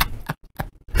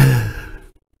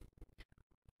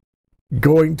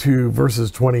 Going to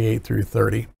verses 28 through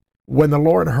 30. When the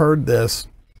Lord heard this,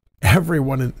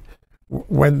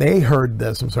 when they heard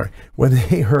this,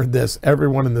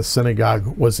 everyone in the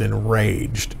synagogue was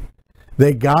enraged.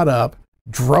 They got up,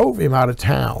 drove him out of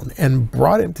town, and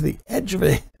brought him to the edge of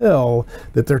a hill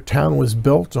that their town was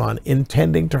built on,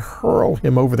 intending to hurl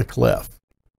him over the cliff.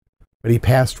 But he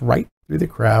passed right through the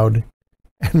crowd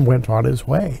and went on his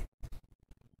way.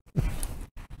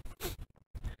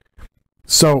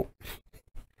 So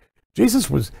Jesus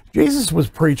was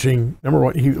preaching. Number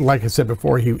one, like I said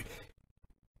before, he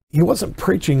wasn't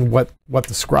preaching what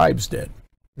the scribes did.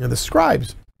 The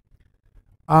scribes,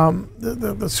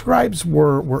 the scribes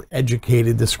were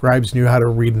educated. The scribes knew how to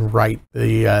read and write.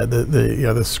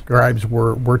 The scribes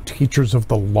were teachers of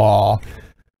the law,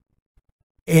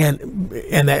 and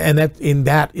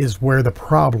that is where the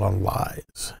problem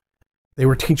lies. They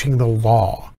were teaching the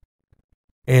law,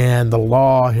 and the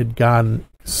law had gone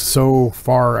so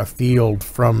far afield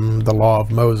from the law of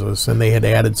Moses, and they had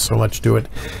added so much to it,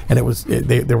 and there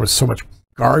was so much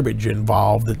garbage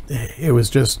involved that it was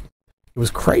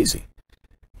crazy.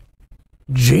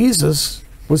 Jesus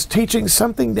was teaching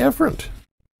something different.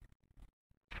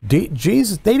 They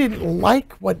didn't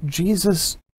like what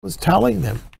Jesus was telling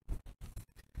them.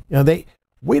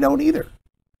 We don't either.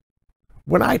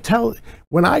 When I tell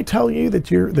you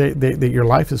that your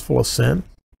life is full of sin,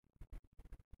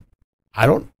 I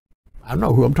don't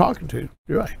know who I'm talking to,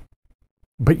 do I?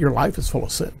 But your life is full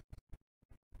of sin.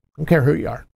 I don't care who you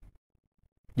are.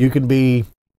 You could be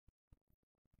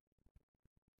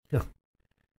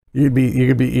you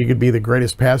could be the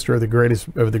greatest pastor of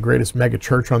the greatest mega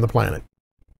church on the planet.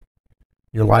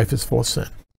 Your life is full of sin.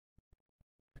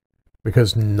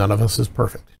 Because none of us is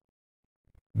perfect.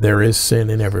 There is sin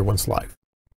in everyone's life.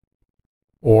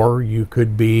 Or you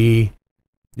could be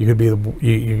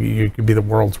the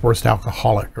world's worst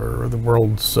alcoholic, or the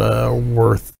world's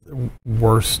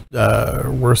worst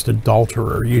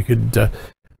adulterer. You could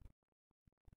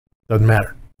doesn't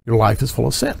matter. Your life is full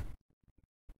of sin.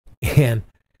 And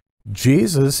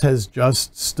Jesus has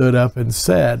just stood up and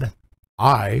said,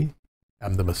 I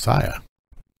am the Messiah.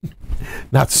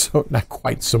 Not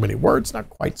quite so many words, not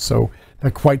quite so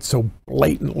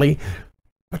blatantly,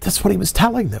 but that's what he was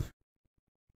telling them.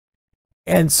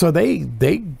 And so they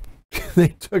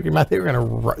took him out. They were going to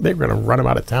run him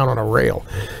out of town on a rail,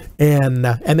 and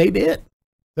they did.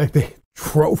 Like, they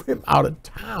drove him out of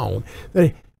town.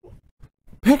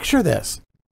 Picture this: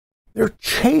 they're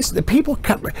chasing the people.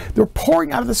 They're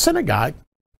pouring out of the synagogue,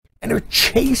 and they're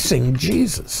chasing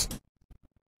Jesus.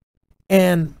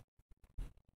 And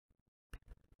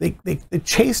they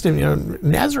chased him.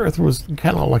 Nazareth was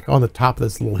kind of like on the top of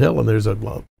this little hill, and there's a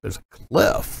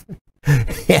cliff.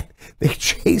 And they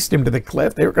chased him to the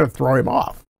cliff. They were going to throw him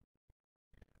off.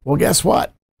 Well, guess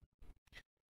what?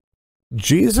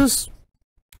 Jesus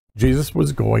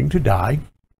was going to die,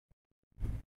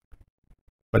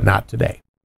 but not today.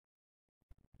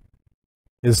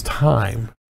 His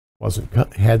time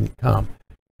hadn't come.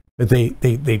 But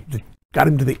got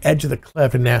him to the edge of the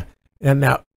cliff, and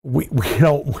now we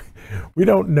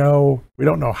don't know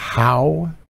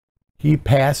how he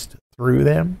passed through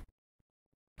them.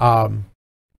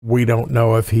 We don't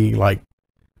know if he like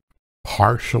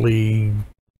partially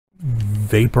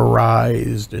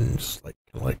vaporized and just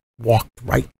like walked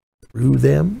right through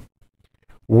them.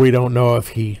 We don't know if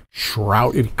he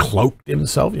cloaked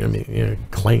himself.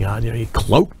 Klingon. He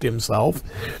cloaked himself,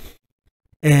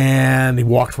 and he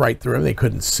walked right through him. They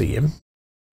couldn't see him.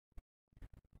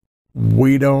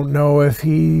 We don't know if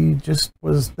he just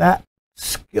was that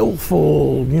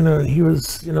skillful. He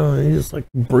was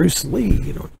like Bruce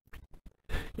Lee.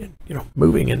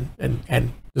 Moving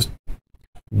and just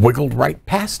wiggled right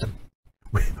past him.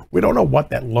 We don't know what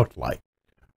that looked like.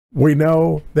 We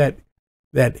know that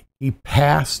he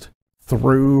passed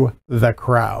through the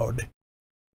crowd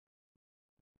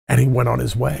and he went on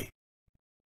his way.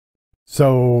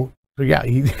 So yeah,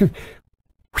 he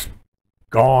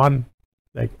gone.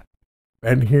 Like,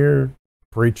 been here,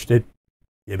 preached it.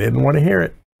 You didn't want to hear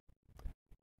it,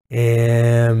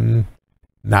 and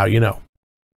now you know.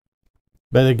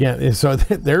 But again, so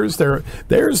there's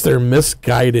their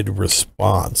misguided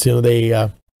response. They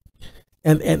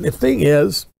and the thing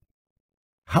is,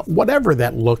 whatever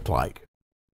that looked like,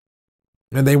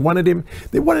 and they wanted him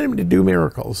to do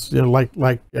miracles,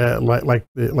 like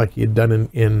he had done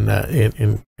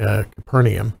in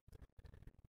Capernaum.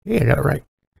 Yeah, I got it right.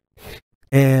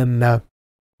 And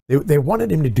they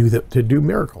wanted him to do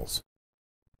miracles,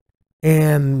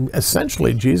 and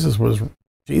essentially Jesus's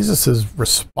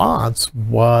response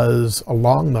was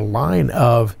along the line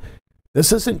of,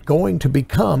 "This isn't going to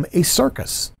become a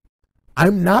circus.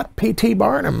 I'm not P.T.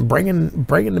 Barnum bringing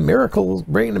the miracle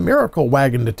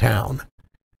wagon to town.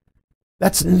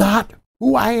 That's not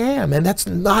who I am, and that's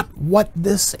not what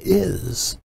this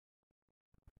is.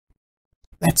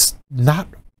 That's not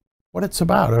what it's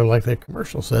about." Or like the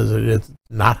commercial says, it's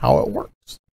not how it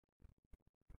works.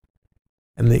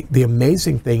 And the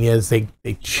amazing thing is they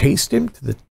chased him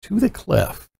to the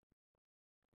cliff.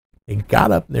 They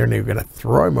got up there and they were going to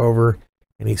throw him over,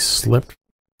 and he slipped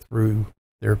through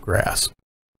their grasp.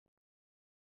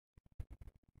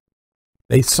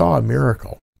 They saw a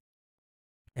miracle,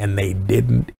 and they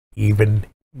didn't even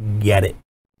get it.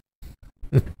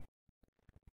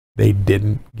 They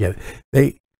didn't get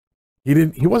it.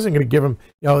 He wasn't going to give them,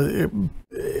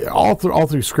 all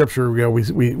through Scripture.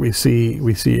 We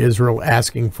see Israel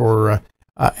asking for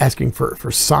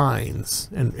signs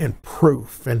and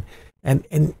proof, and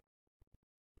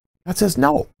God says,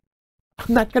 "No,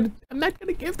 I'm not going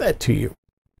to give that to you."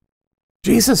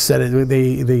 Jesus said it.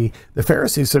 The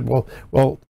Pharisees said,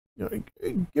 "Well,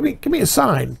 give me a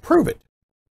sign, prove it."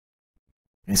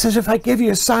 And he says, "If I give you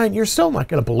a sign, you're still not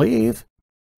going to believe."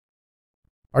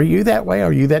 Are you that way?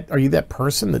 Are you that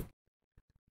person that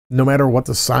no matter what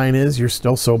the sign is, you're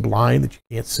still so blind that you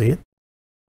can't see it?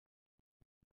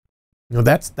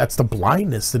 That's the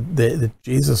blindness that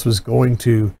Jesus was going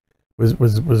to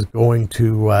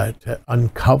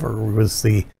uncover. Was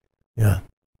the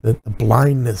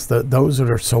blindness, those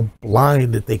that are so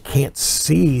blind that they can't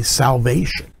see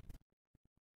salvation.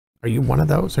 Are you one of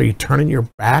those? Are you turning your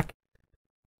back?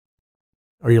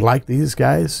 Are you like these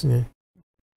guys?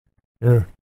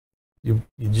 You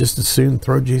just as soon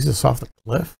throw Jesus off the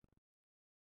cliff?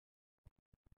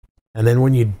 And then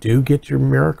when you do get your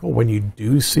miracle, when you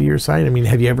do see your sign, I mean,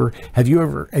 have you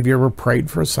ever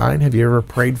prayed for a sign? Have you ever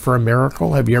prayed for a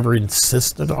miracle? Have you ever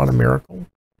insisted on a miracle?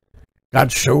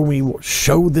 God,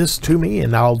 show this to me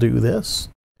and I'll do this.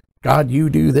 God, you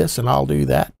do this and I'll do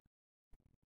that.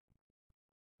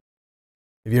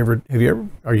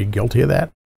 Are you guilty of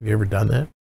that? Have you ever done that?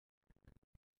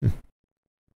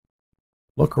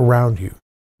 Look around you.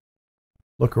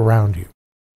 Look around you.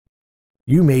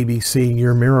 You may be seeing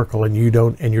your miracle and you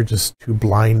don't, and you're just too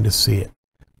blind to see it.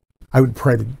 I would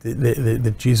pray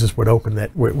that Jesus would open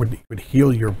that, would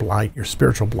heal your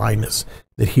spiritual blindness,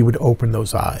 that he would open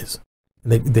those eyes,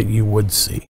 and that you would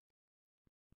see.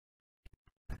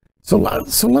 So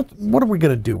what are we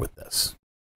going to do with this?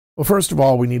 Well, first of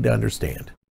all, we need to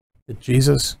understand that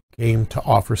Jesus came to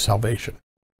offer salvation.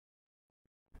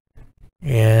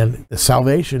 And the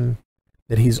salvation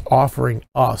that he's offering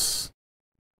us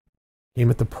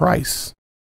came at the price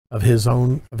of his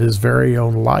very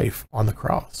own life on the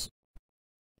cross.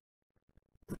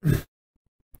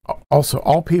 Also,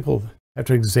 all people have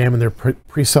to examine their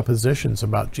presuppositions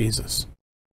about Jesus.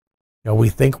 We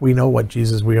think we know what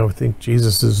Jesus. We don't think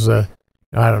Jesus is, I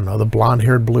don't know, the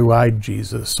blonde-haired, blue-eyed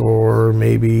Jesus, or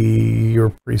maybe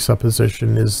your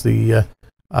presupposition is the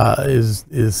is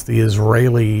the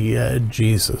Israeli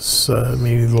Jesus.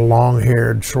 Maybe the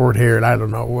long-haired, short-haired, I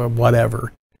don't know,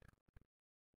 whatever.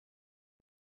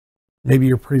 Maybe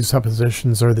your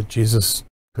presuppositions are that Jesus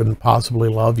couldn't possibly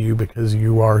love you because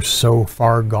you are so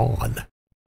far gone.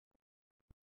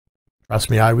 Trust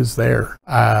me, I was there.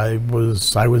 I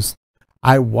was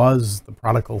the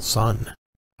prodigal son.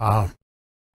 I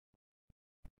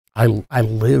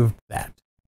lived that,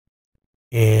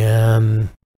 and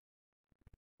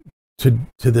to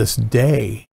this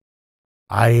day,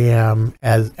 I am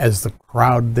as the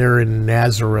crowd there in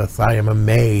Nazareth. I am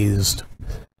amazed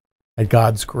at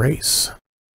God's grace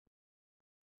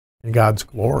and God's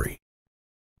glory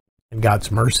and God's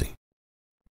mercy.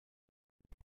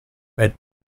 But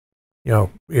you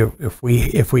know, if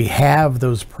we have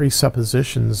those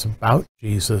presuppositions about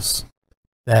Jesus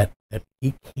that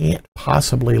he can't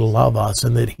possibly love us,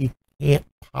 and that he can't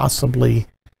possibly,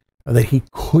 or that he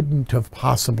couldn't have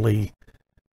possibly,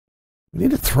 we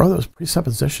need to throw those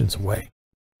presuppositions away.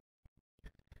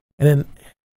 And then,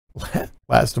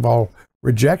 last of all,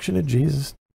 rejection of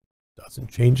Jesus doesn't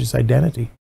change his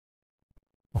identity.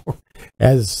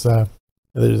 As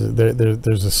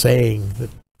there's a saying that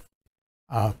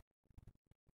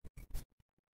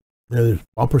there's a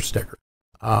bumper sticker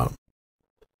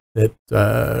that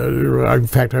in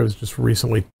fact, I was just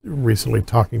recently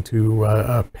talking to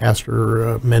a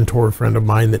pastor, mentor friend of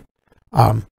mine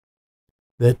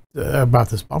that about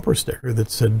this bumper sticker that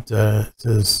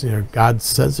says, you know, God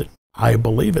says it, I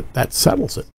believe it, that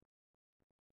settles it.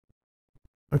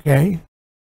 Okay,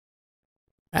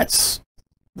 that's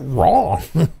wrong.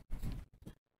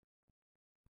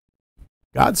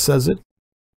 God says it,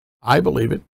 I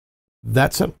believe it,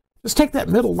 that's it. Just take that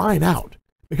middle line out,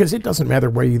 because it doesn't matter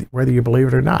whether you believe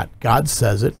it or not. God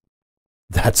says it,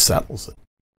 that settles it.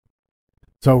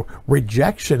 So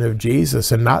rejection of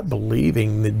Jesus and not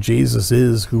believing that Jesus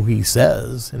is who he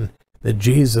says and that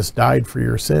Jesus died for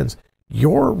your sins,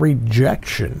 your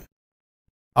rejection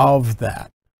of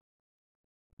that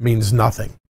means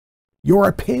nothing. Your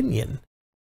opinion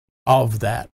of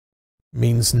that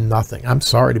means nothing. I'm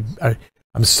sorry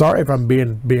if I'm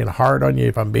being hard on you,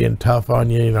 if I'm being tough on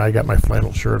you. You know, I got my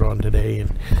flannel shirt on today,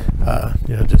 and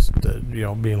you know, just you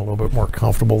know, being a little bit more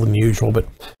comfortable than usual. But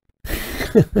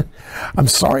I'm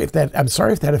sorry if that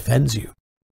offends you.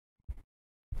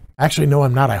 Actually, no,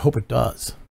 I'm not. I hope it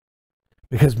does,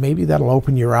 because maybe that'll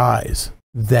open your eyes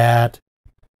that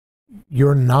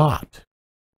you're not.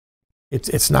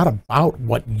 It's not about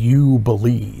what you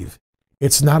believe.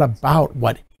 It's not about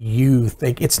what you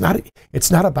think. It's not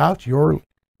about your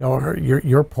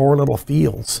poor little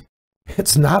feels.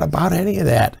 It's not about any of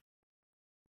that.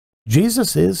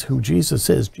 Jesus is who Jesus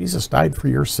is. Jesus died for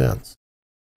your sins,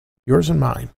 yours and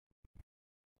mine.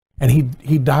 And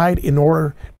he died in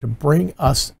order to bring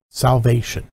us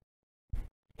salvation.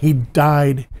 He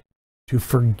died to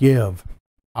forgive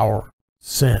our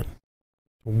sin,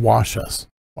 to wash us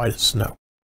white as snow.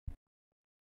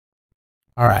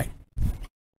 All right.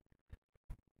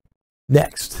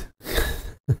 Next.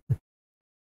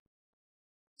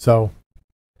 So,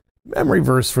 memory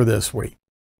verse for this week.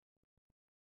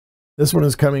 This one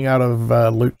is coming out of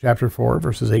Luke chapter 4,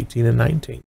 verses 18 and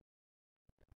 19.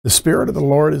 The Spirit of the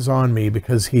Lord is on me,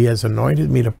 because he has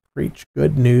anointed me to preach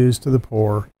good news to the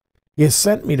poor. He has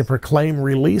sent me to proclaim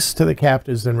release to the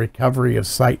captives and recovery of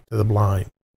sight to the blind,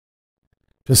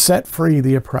 to set free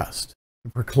the oppressed,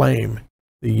 to proclaim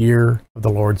the year of the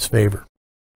Lord's favor.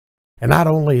 And not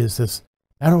only is this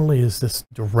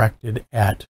directed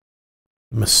at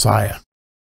the Messiah,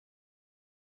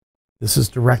 this is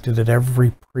directed at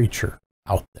every preacher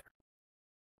out there,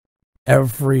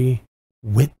 every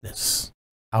witness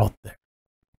out there,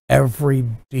 every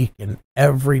deacon,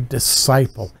 every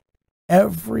disciple,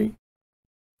 every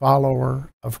follower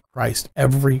of Christ,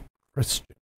 every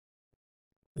Christian.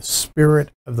 The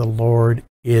Spirit of the Lord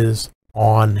is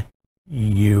on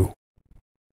you.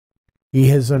 He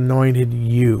has anointed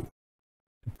you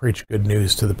to preach good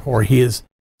news to the poor. He has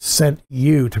sent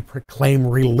you to proclaim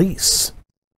release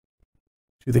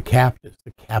to the captives,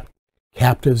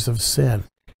 captives of sin,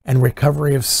 and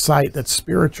recovery of sight, that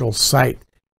spiritual sight,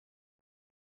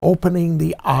 opening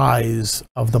the eyes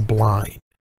of the blind,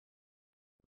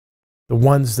 the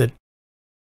ones that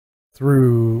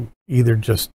through either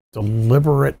just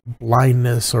deliberate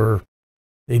blindness, or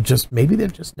maybe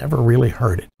they've just never really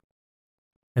heard it,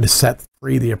 and to set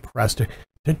free the oppressed,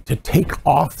 to take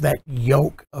off that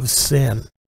yoke of sin,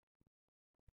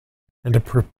 and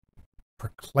to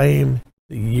proclaim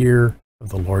the year of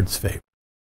the Lord's favor.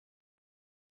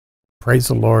 Praise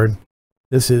the Lord.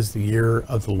 This is the year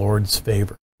of the Lord's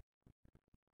favor.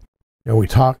 You know, we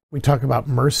talk about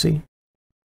mercy,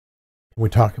 we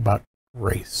talk about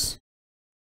grace.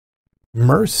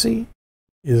 Mercy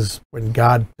is when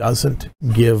God doesn't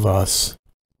give us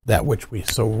that which we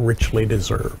so richly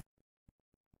deserve,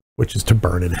 which is to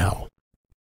burn in hell.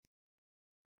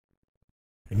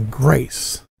 And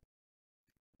grace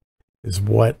is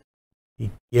what he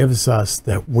gives us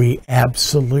that we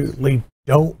absolutely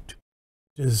don't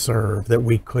deserve, that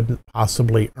we couldn't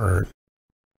possibly earn.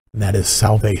 And that is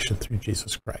salvation through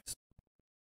Jesus Christ.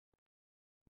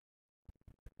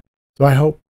 So I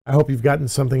hope you've gotten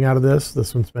something out of this.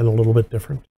 This one's been a little bit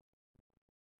different.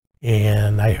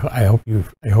 And I hope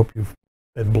you've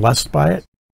been blessed by it.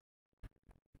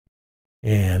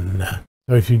 And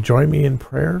so if you join me in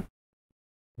prayer,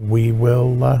 we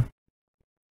will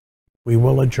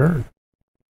adjourn.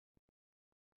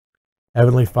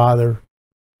 Heavenly Father,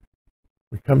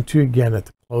 we come to you again at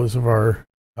the close of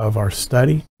our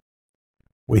study.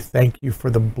 We thank you for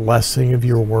the blessing of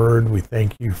your word. We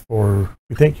thank you for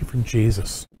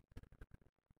Jesus.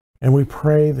 And we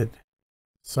pray that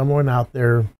someone out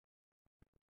there,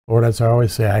 Lord, as I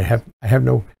always say, I have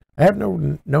no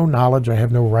knowledge, I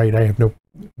have no right, I have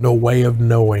no way of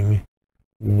knowing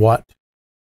what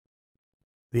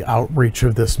the outreach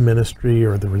of this ministry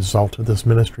or the result of this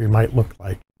ministry might look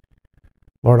like.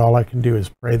 Lord, all I can do is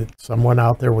pray that someone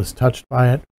out there was touched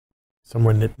by it,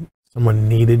 someone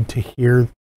needed to hear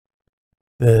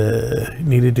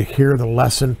the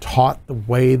lesson taught the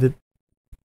way that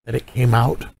it came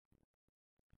out.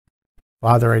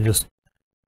 Father, I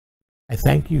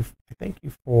thank you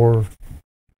for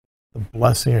the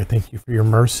blessing. I thank you for your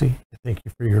mercy. I thank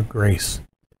you for your grace.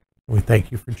 And we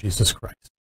thank you for Jesus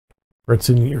Christ. For it's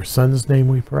in your Son's name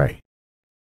we pray.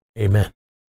 Amen.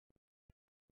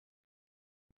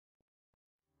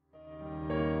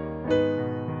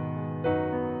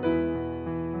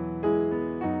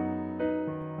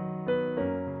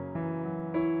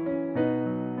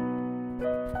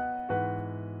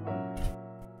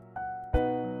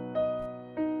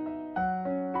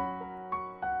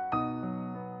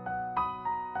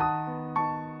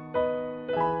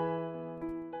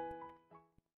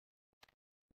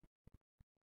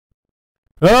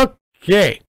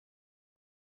 Okay.